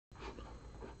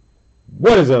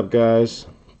What is up, guys?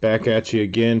 Back at you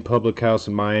again, Public House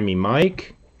in Miami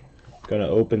Mike. Gonna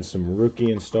open some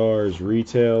Rookie and Stars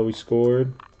retail we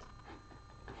scored.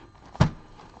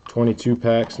 22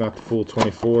 packs, not the full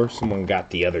 24. Someone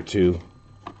got the other two.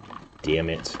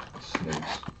 Damn it.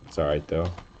 Snakes. It's alright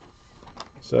though.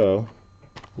 So,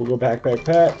 we'll go pack,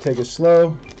 take it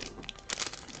slow.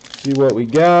 See what we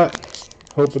got.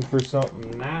 Hoping for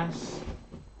something nice.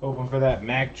 Hoping for that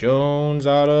Mac Jones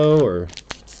auto or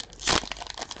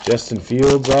Justin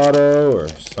Fields auto or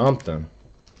something.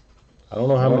 I don't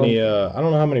know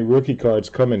how many rookie cards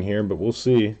come in here, but we'll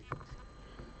see.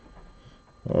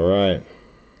 All right.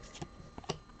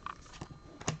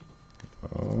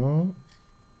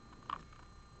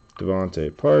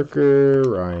 Devontae Parker,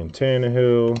 Ryan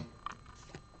Tannehill,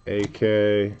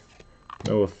 AK,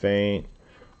 Noah Fant.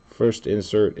 First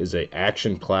insert is a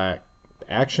action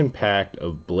packed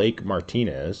of Blake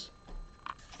Martinez.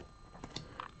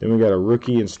 Then we got a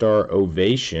Rookie and Star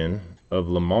Ovation of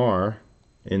Lamar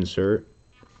insert.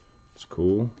 It's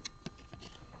cool.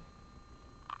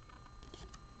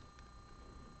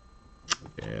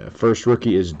 Yeah, first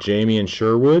rookie is Jamie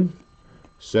Sherwood.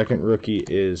 Second rookie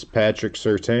is Patrick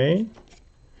Surtain.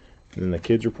 And then the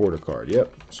Kids Reporter card.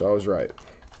 Yep, so I was right.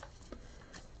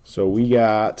 So we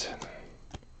got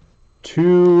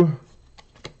 2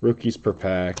 rookies per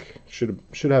pack. Should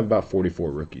have about 44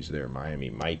 rookies there.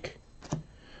 Miami Mike.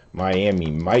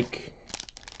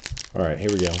 All right, here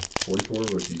we go. 44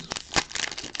 rookies.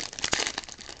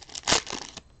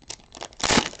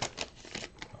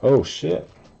 Oh, shit.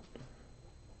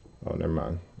 Oh, never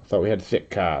mind. I thought we had a thick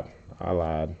card. I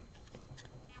lied.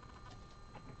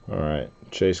 All right.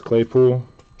 Chase Claypool,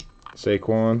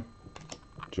 Saquon,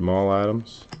 Jamal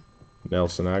Adams,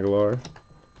 Nelson Aguilar,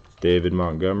 David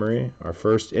Montgomery. Our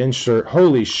first insert.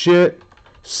 Holy shit.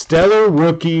 Stellar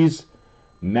Rookies,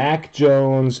 Mac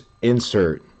Jones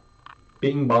insert.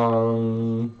 Bing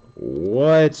bong.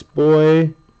 What,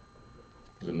 boy?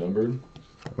 Is it numbered?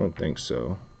 I don't think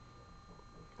so.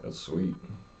 That's sweet.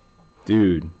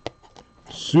 Dude,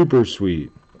 super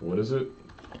sweet. What is it?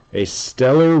 A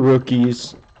Stellar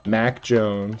Rookies Mac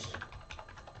Jones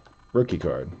rookie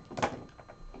card.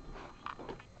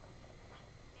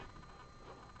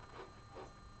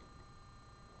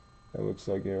 That looks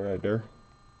like it right there.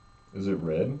 Is it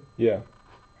red? Yeah,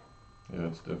 Yeah,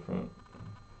 it's different.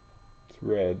 it's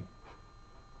red.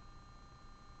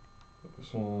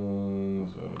 This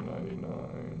one's a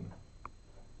 99.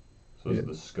 So is Yeah. it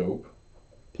the scope?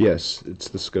 Yes, it's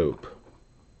the scope.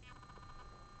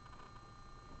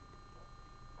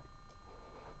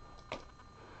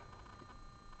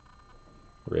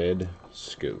 Red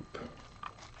scope.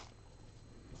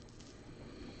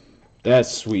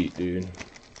 That's sweet, dude.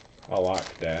 I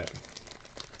like that.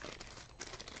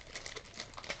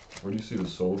 Where do you see the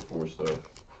sold for stuff?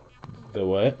 The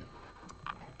what?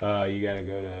 You gotta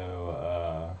go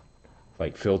to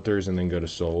like filters and then go to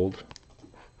sold.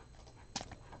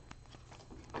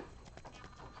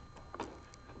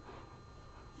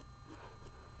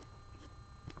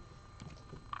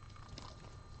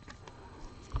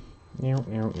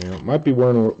 Might be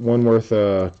one worth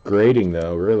grading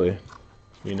though, really.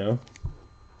 You know?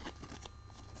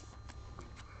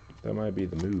 That might be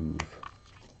the move.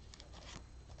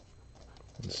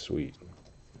 That's sweet.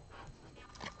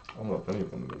 I don't know if any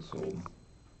of them have been sold.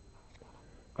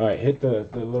 Alright, hit the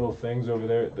little things over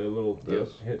there. The little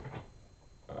Yes. hit.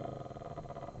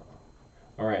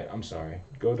 Alright, I'm sorry.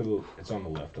 Go to the. It's on the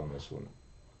left on this one.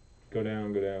 Go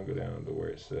down to where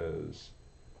it says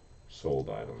sold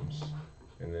items,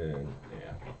 and then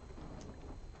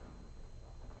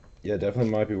yeah, definitely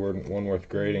might be one worth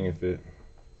grading if it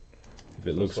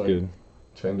looks like good.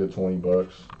 10 to 20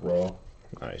 bucks raw.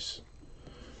 Nice.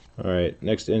 All right,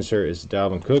 next insert is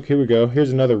Dalvin Cook. Here we go.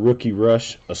 Here's another rookie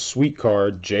rush, a sweet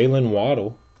card, Jalen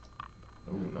Waddle.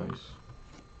 Oh, nice.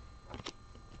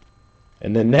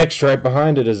 And then next, right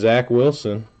behind it, is Zach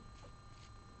Wilson.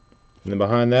 And then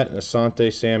behind that,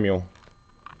 Asante Samuel.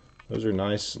 Those are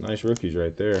nice rookies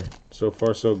right there. So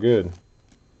far, so good.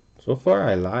 So far,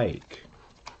 I like.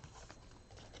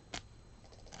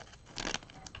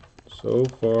 So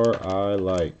far, I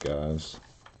like, guys.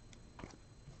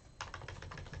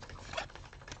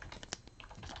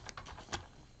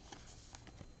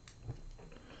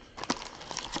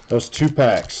 Those 2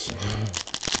 packs. And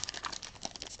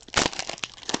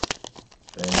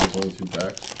there's only 2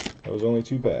 packs. That was only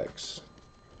 2 packs.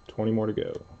 20 more to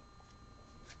go.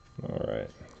 All right.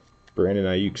 Brandon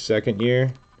Ayuk second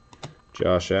year.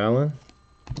 Josh Allen.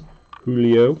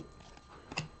 Julio.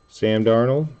 Sam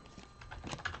Darnold.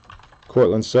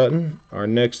 Cortland Sutton. Our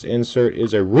next insert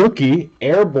is a rookie,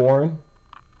 airborne,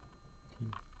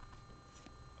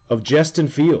 of Justin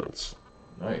Fields.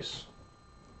 Nice.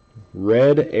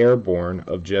 Red Airborne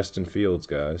of Justin Fields,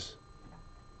 guys.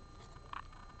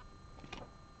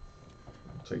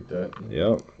 Take that.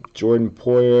 Yep. Jordan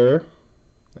Poyer,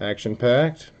 action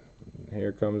packed.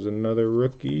 Here comes another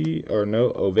rookie, or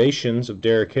no, Ovations of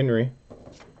Derrick Henry.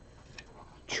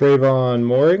 Trayvon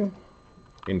Moehrig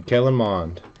and Kellen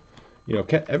Mond. You know,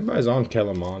 everybody's on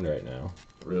Kellen Mond right now.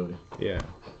 Really? Yeah.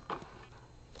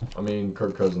 I mean,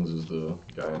 Kirk Cousins is the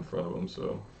guy in front of him,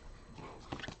 so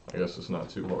I guess it's not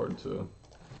too hard to.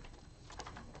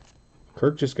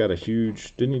 Kirk just got a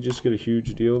huge. Didn't he just get a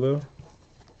huge deal though?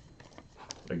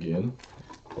 Again?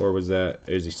 Or was that?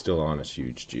 Is he still on a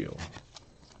huge deal?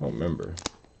 I don't remember.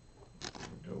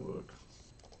 Go look.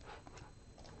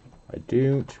 I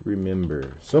don't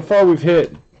remember. So far, we've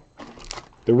hit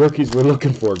the rookies we're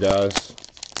looking for, guys.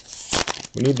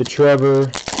 We need the Trevor,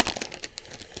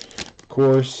 of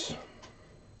course.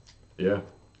 Yeah,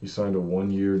 he signed a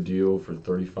 1-year deal for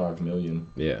 $35 million.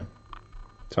 Yeah.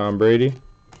 Tom Brady,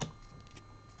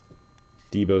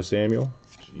 Deebo Samuel,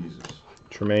 Jesus.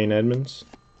 Tremaine Edmonds,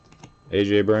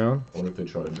 AJ Brown, I wonder if they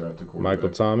try to draft a quarterback. Michael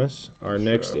Thomas. Our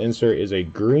next Sure. insert is a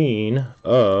green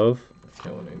of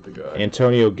Kellen ain't the guy.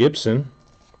 Antonio Gibson,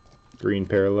 green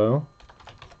parallel.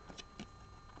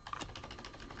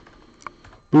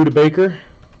 Buda Baker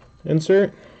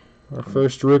insert. Our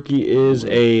first rookie is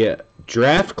a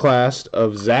draft class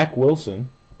of Zach Wilson.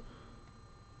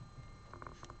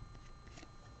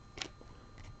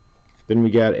 Then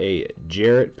we got a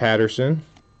Jarrett Patterson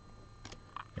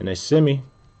and a semi.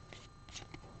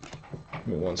 Give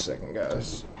me 1 second,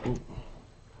 guys. Ooh.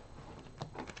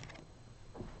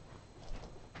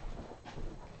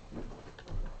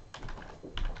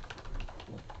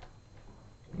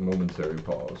 Momentary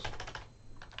pause.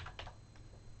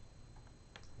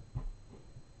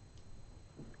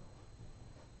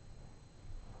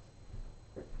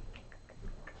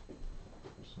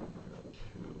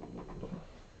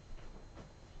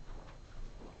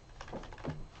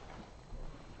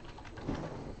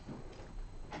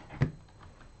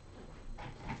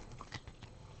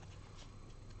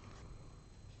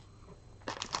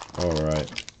 All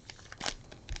right.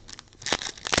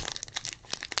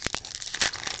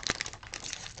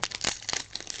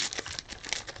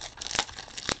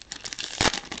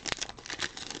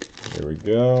 There we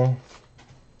go.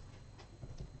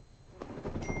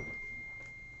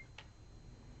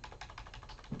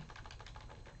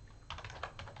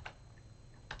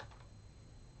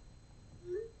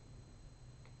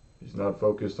 He's not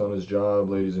focused on his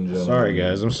job, ladies and gentlemen. Sorry,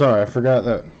 guys. I'm sorry. I forgot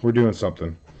that we're doing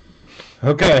something.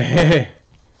 Okay.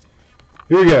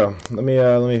 Here we go. Let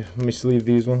me sleeve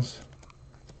these ones.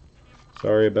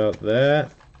 Sorry about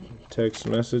that. Text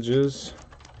messages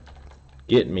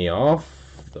getting me off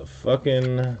the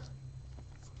fucking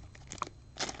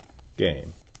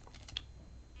game.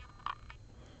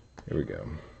 Here we go.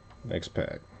 Next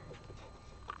pack.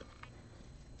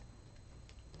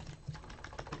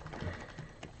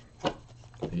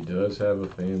 He does have a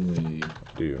family.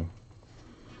 Do.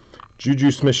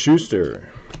 Juju Smith-Schuster,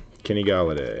 Kenny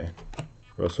Galladay,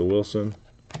 Russell Wilson,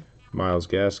 Myles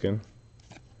Gaskin,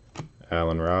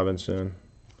 Allen Robinson.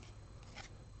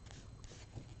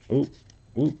 Oop,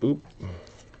 oop, oop.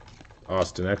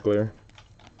 Austin Eckler.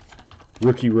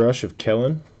 Rookie rush of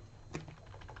Kellen.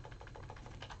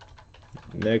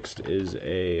 Next is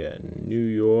a New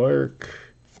York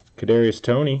Kadarius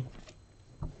Toney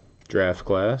draft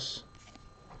class.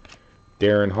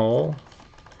 Darren Hall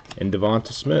and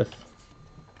Devonta Smith.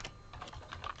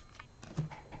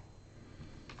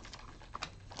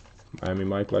 Miami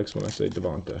Mike likes when I say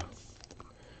Devonta.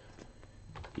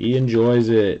 He enjoys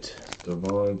it.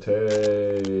 Devontae.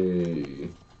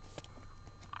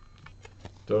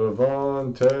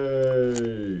 Devontae.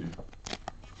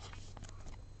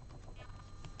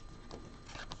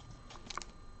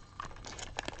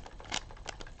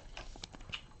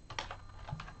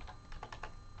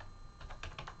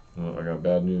 Well, I got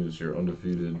bad news. Your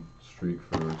undefeated streak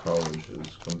for college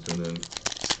has come to an end.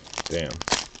 Damn.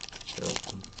 Yep.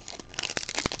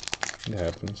 It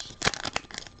happens.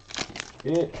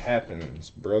 It happens,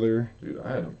 brother. Dude,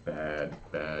 I had a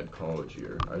bad college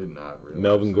year. I did not realize.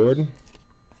 Melvin this. Gordon.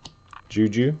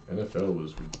 Juju. NFL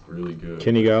was really good.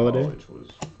 Kenny Galladay. College was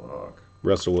fuck.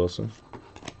 Russell Wilson.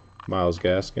 Myles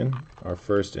Gaskin. Our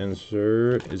first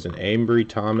insert is an Ambry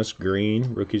Thomas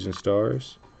Green, Rookies and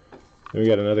Stars. Then we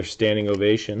got another standing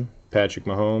ovation, Patrick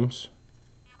Mahomes.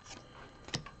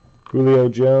 Julio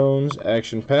Jones,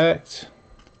 action packed.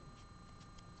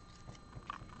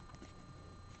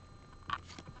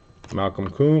 Malcolm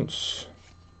Kuntz.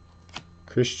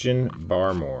 Christian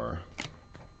Barmore.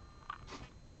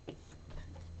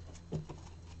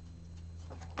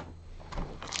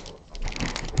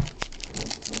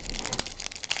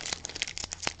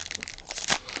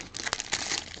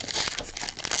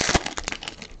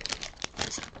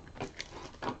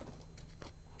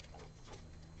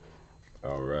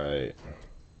 right.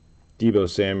 Debo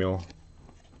Samuel,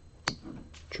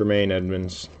 Tremaine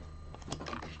Edmonds,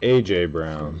 A.J.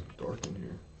 Brown, Dark in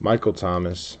here. Michael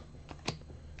Thomas,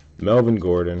 Melvin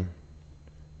Gordon.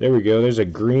 There we go. There's a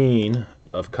green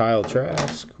of Kyle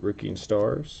Trask, rookie and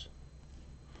stars.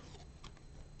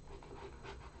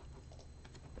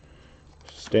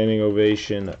 Standing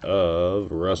ovation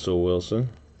of Russell Wilson.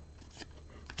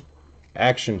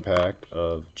 Action pack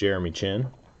of Jeremy Chin.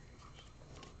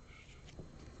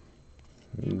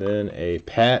 And then a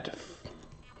Pat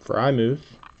Frymuth,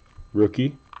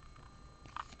 rookie.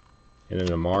 And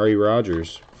an Amari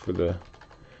Rogers for the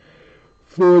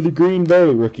Green Bay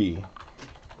rookie.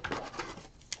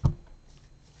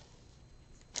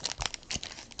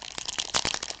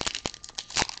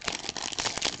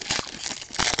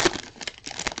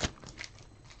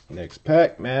 Next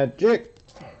pack, Magic.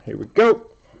 Here we go.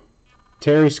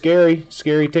 Terry Scary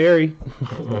Terry.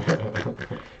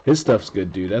 His stuff's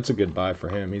good, dude. That's a good buy for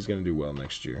him. He's going to do well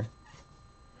next year.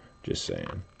 Just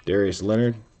saying. Darius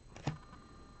Leonard.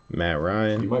 Matt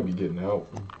Ryan. He might be getting out.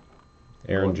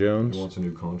 Aaron Jones. He wants a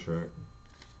new contract.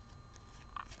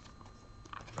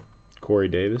 Corey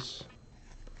Davis.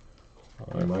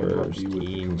 He might not be with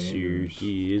the Commanders.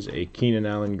 He is a Keenan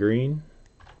Allen Green.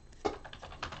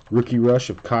 Rookie rush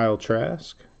of Kyle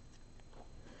Trask.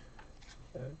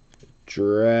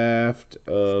 Draft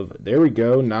of, there we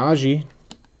go, Najee.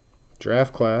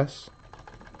 Draft class.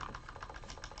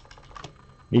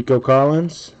 Nico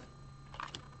Collins.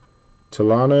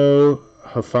 Talano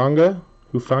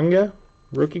Hufanga,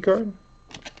 rookie card.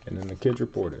 And then the kids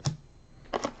reported.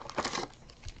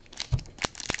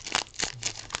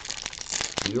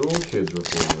 The old kids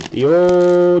reporter. The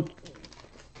old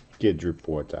kids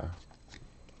reporter.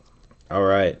 All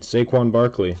right, Saquon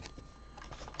Barkley,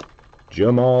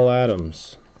 Jamal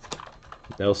Adams,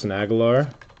 Nelson Aguilar,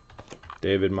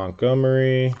 David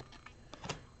Montgomery,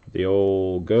 the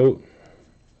old GOAT.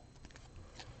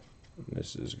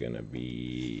 This is going to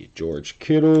be George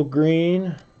Kittle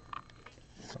green.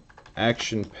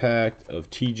 Action pack of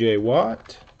TJ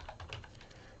Watt.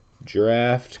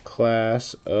 Draft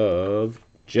class of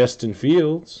Justin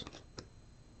Fields.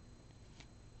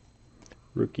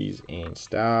 Rookies and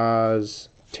stars,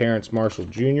 Terrence Marshall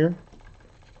Jr.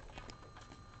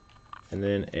 And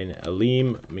then an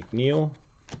Aleem McNeil,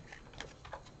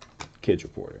 kids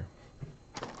reporter.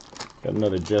 Got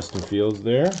another Justin Fields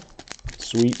there.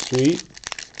 Sweet, sweet.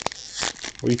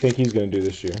 What do you think he's going to do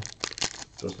this year?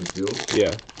 Justin Fields? Yeah.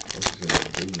 I think he's going to have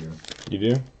a big year. You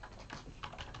do?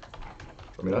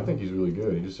 I mean, I think he's really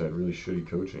good. He just had really shitty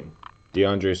coaching.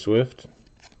 DeAndre Swift,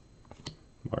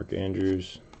 Mark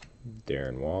Andrews,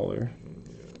 Darren Waller,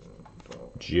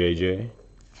 JJ,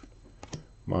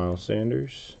 Miles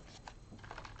Sanders,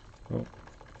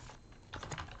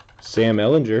 Sam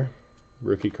Ellinger,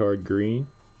 rookie card green,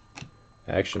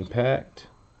 action packed,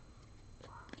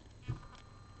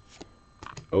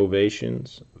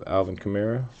 ovations of Alvin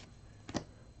Kamara,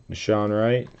 Deshaun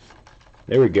Wright.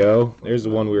 There we go. There's the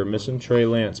one we were missing. Trey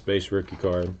Lance base rookie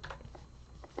card.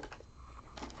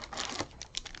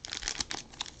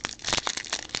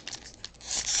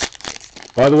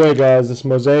 By the way, guys, this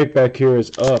mosaic back here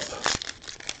is up.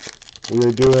 We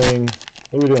were doing,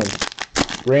 what are we doing?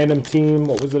 Random team,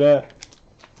 what was it at?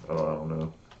 Oh, I don't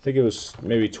know. I think it was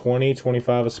maybe 20,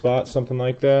 25 a spot, something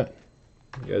like that.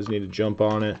 You guys need to jump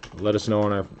on it. Let us know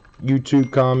on our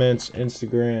YouTube comments,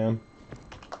 Instagram.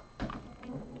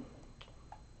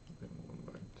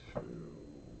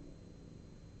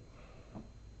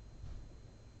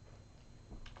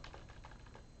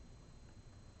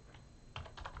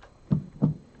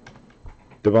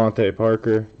 Devontae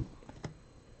Parker,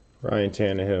 Ryan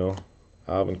Tannehill,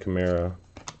 Alvin Kamara,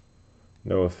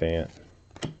 Noah Fant,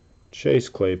 Chase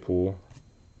Claypool,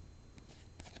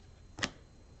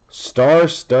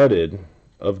 star-studded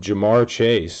of Jamar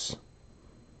Chase.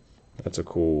 That's a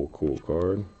cool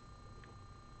card.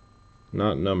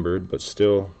 Not numbered, but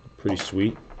still pretty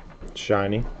sweet.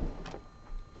 Shiny.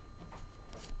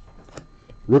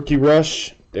 Rookie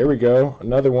rush. There we go.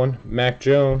 Another one. Mac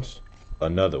Jones.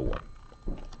 Another one.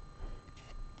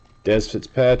 Des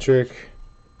Fitzpatrick,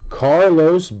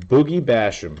 Carlos Boogie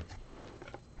Basham.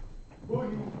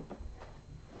 Boogie.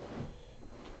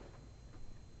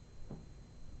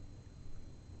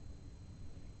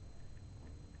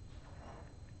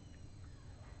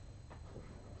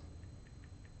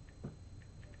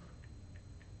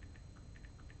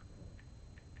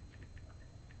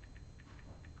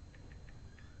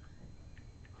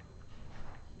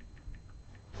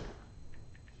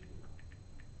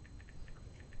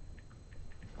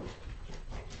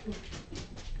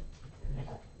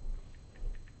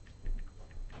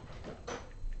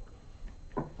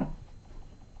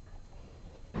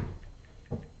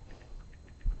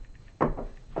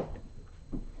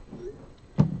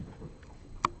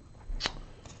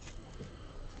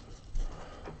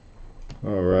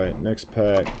 Alright, next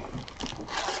pack.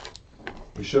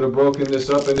 We should have broken this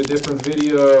up into different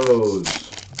videos.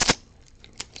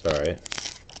 It's alright.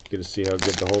 Get to see how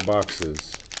good the whole box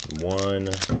is. One,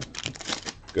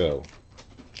 go.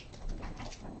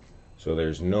 So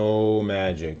there's no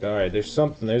magic. Alright, there's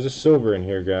something. There's a silver in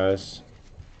here, guys.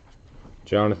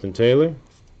 Jonathan Taylor.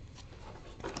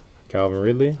 Calvin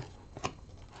Ridley.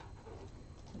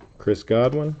 Chris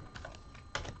Godwin.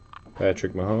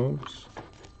 Patrick Mahomes.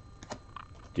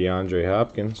 DeAndre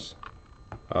Hopkins.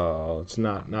 It's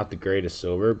not the greatest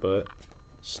silver, but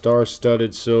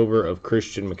star-studded silver of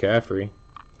Christian McCaffrey.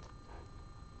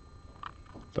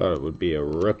 Thought it would be a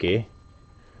rookie.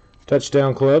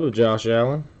 Touchdown club of Josh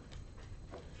Allen.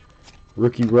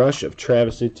 Rookie rush of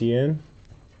Travis Etienne.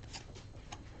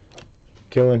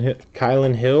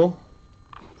 Kylan Hill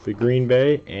for Green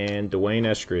Bay, and Dwayne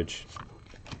Eskridge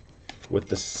with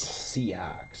the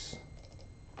Seahawks.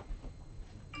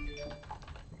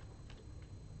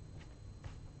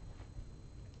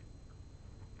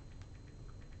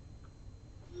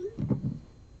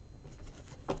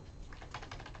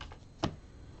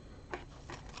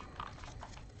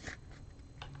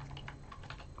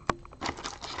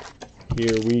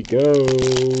 Here we go.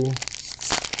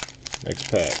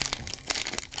 Next pack.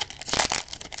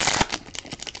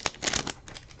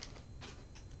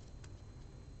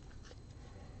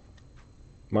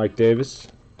 Mike Davis,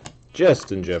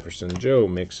 Justin Jefferson, Joe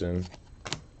Mixon,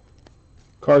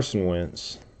 Carson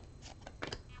Wentz,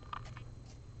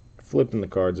 flipping the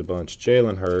cards a bunch,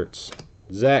 Jalen Hurts,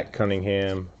 Zach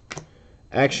Cunningham,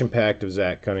 action packed of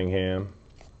Zach Cunningham,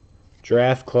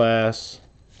 draft class,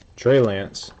 Trey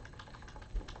Lance.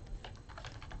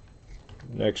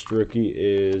 Next rookie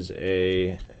is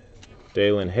a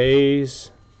Dalen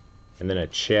Hayes, and then a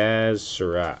Chaz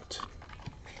Surratt.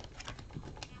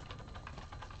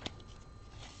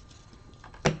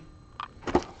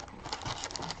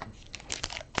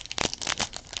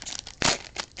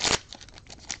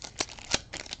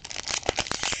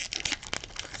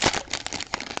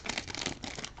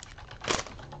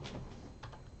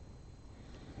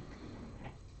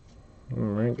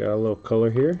 Alright, got a little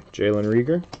color here. Jalen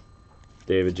Reagor,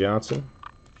 David Johnson,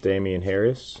 Damian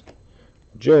Harris,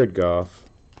 Jared Goff,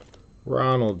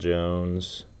 Ronald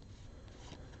Jones,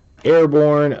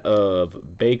 Airborne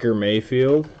of Baker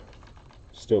Mayfield,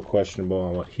 still questionable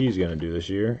on what he's going to do this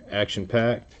year, action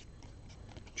packed,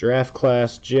 draft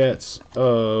class Jets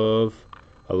of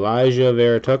Elijah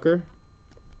Vera Tucker,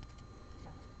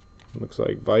 looks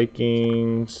like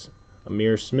Vikings,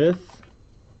 Amir Smith,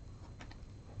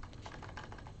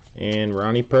 and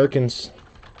Ronnie Perkins,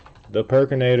 the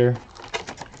Perkinator.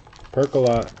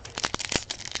 Perk-a-lot.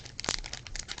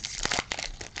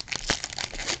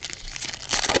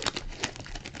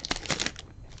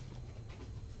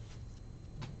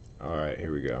 Alright,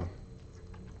 here we go.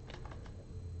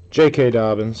 J.K.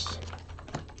 Dobbins,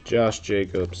 Josh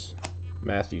Jacobs,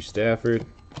 Matthew Stafford,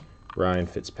 Ryan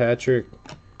Fitzpatrick,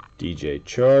 DJ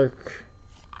Chark.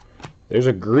 There's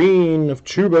a green of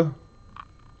Chuba.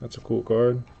 That's a cool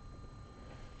card.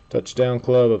 Touchdown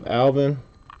club of Alvin.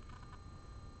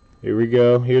 Here we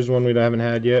go. Here's one we haven't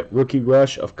had yet. Rookie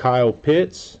rush of Kyle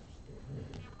Pitts.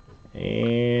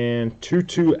 And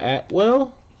Tutu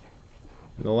Atwell.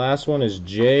 And the last one is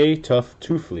Jay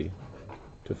Tufley.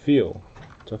 To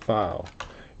file.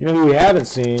 You know who we haven't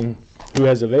seen, who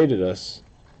has evaded us,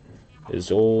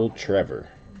 is old Trevor.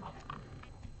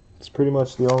 It's pretty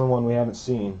much the only one we haven't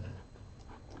seen.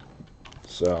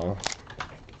 So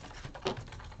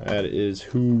that is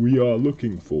who we are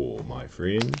looking for, my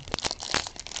friend.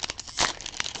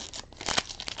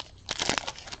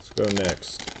 Let's go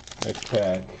next. Next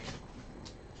pack.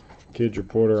 Kids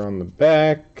Reporter on the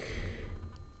back.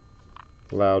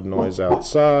 Loud noise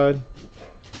outside.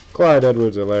 Clyde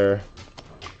Edwards-Helaire.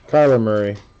 Kyler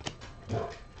Murray.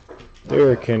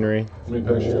 Derrick Henry. How many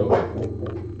packs you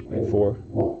got? 4.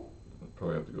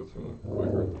 Probably have to go through them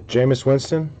quicker. Jameis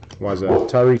Winston. Why is that?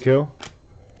 Tyreek Hill.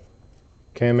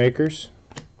 Cam Akers,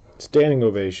 standing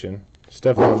ovation,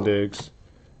 Stephon Diggs,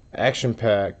 action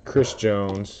pack, Chris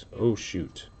Jones, oh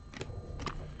shoot,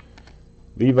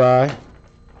 Levi,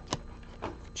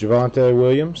 Javonte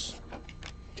Williams,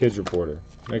 Kids Reporter.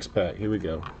 Next pack, here we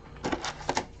go.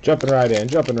 Jumping right in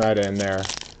there.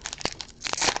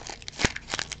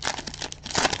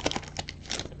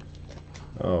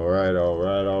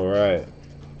 Alright.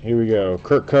 Here we go.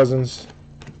 Kirk Cousins,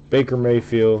 Baker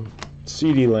Mayfield,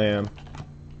 CeeDee Lamb,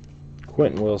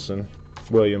 Quentin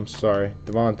Williams,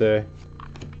 Devontae,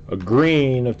 a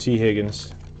green of T.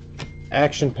 Higgins,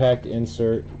 action-packed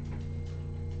insert,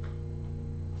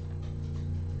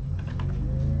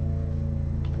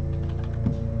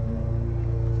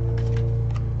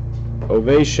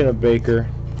 Ovation of Baker,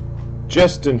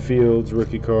 Justin Fields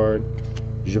rookie card,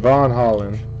 Javon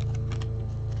Holland,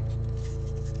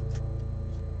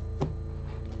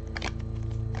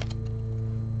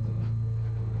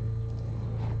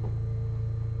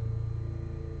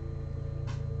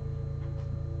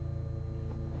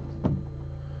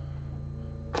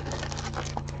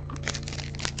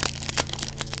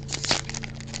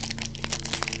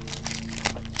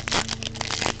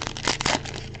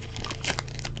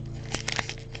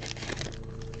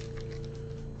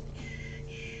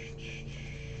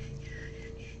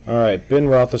 Alright, Ben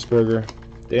Roethlisberger,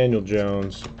 Daniel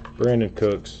Jones, Brandon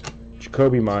Cooks,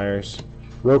 Jacoby Myers,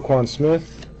 Roquan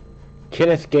Smith,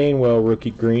 Kenneth Gainwell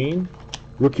rookie green,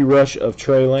 rookie rush of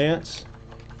Trey Lance,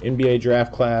 NBA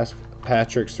draft class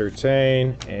Patrick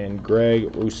Surtain, and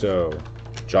Greg Rousseau.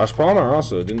 Josh Palmer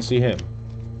also, didn't see him.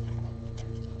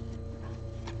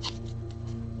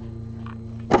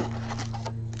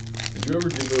 Did you ever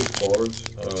get those cards?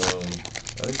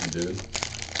 I think you did.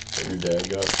 That your dad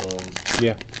got from.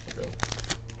 Yeah. Okay.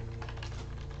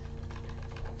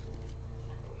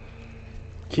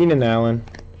 Keenan Allen,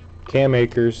 Cam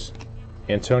Akers,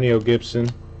 Antonio Gibson,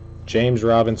 James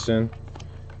Robinson,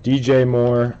 DJ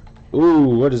Moore. Ooh,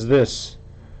 what is this?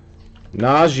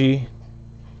 Najee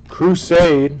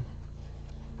Crusade.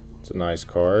 It's a nice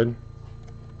card.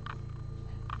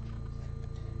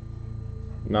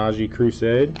 Najee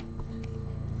Crusade.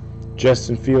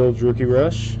 Justin Fields rookie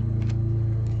rush.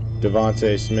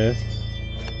 Devontae Smith.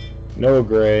 Noah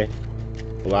Gray.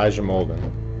 Elijah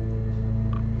Molden.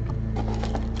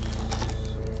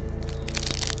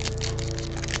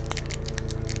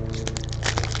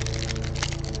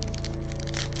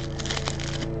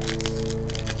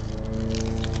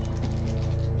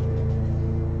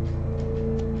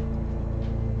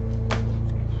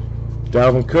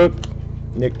 Dalvin Cook,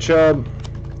 Nick Chubb,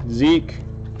 Zeke,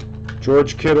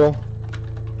 George Kittle,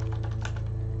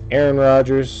 Aaron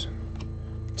Rodgers,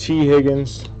 T.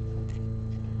 Higgins,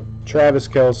 Travis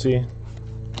Kelce,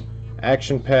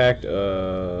 action-packed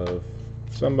of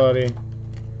somebody,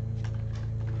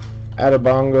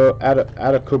 Atakumbo,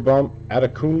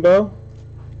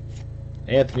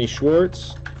 Anthony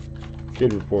Schwartz,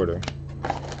 Kid Reporter.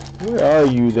 Where are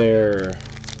you there,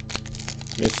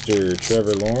 Mr.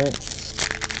 Trevor Lawrence?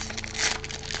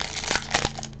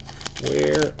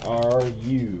 Where are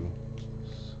you?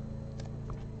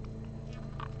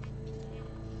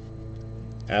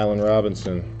 Allen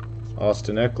Robinson,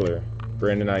 Austin Eckler,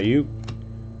 Brandon Ayuk,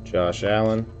 Josh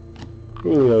Allen,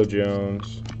 Julio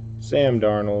Jones, Sam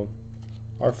Darnold,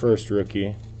 our first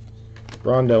rookie,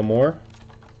 Rondell Moore,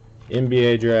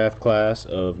 NBA draft class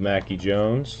of Mackie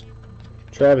Jones,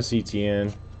 Travis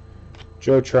Etienne,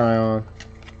 Joe Tryon.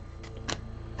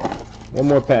 One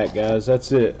more pack, guys.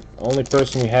 That's it. Only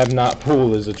person we have not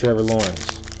pulled is a Trevor Lawrence.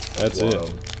 That's it.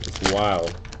 It's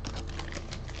wild.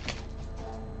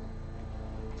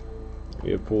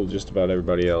 We have pulled just about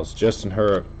everybody else. Justin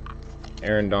Herbert,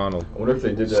 Aaron Donald. I wonder if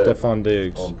they did that Stephon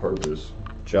Diggs on purpose.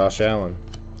 Josh Allen.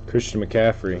 Christian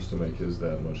McCaffrey. Just to make his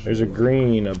that much. There's a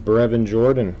green of Brevin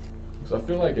Jordan. Because I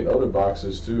feel like in other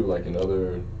boxes too, like in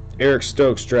other Eric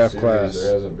Stokes draft series, class.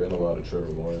 there hasn't been a lot of Trevor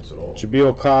Lawrence at all.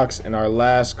 Jabril Cox, and our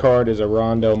last card is a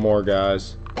Rondell Moore,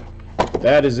 guys.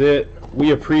 That is it.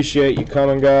 We appreciate you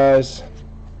coming, guys.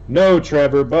 No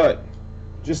Trevor, but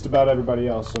just about everybody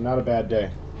else, so not a bad day.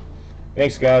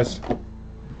 Thanks, guys.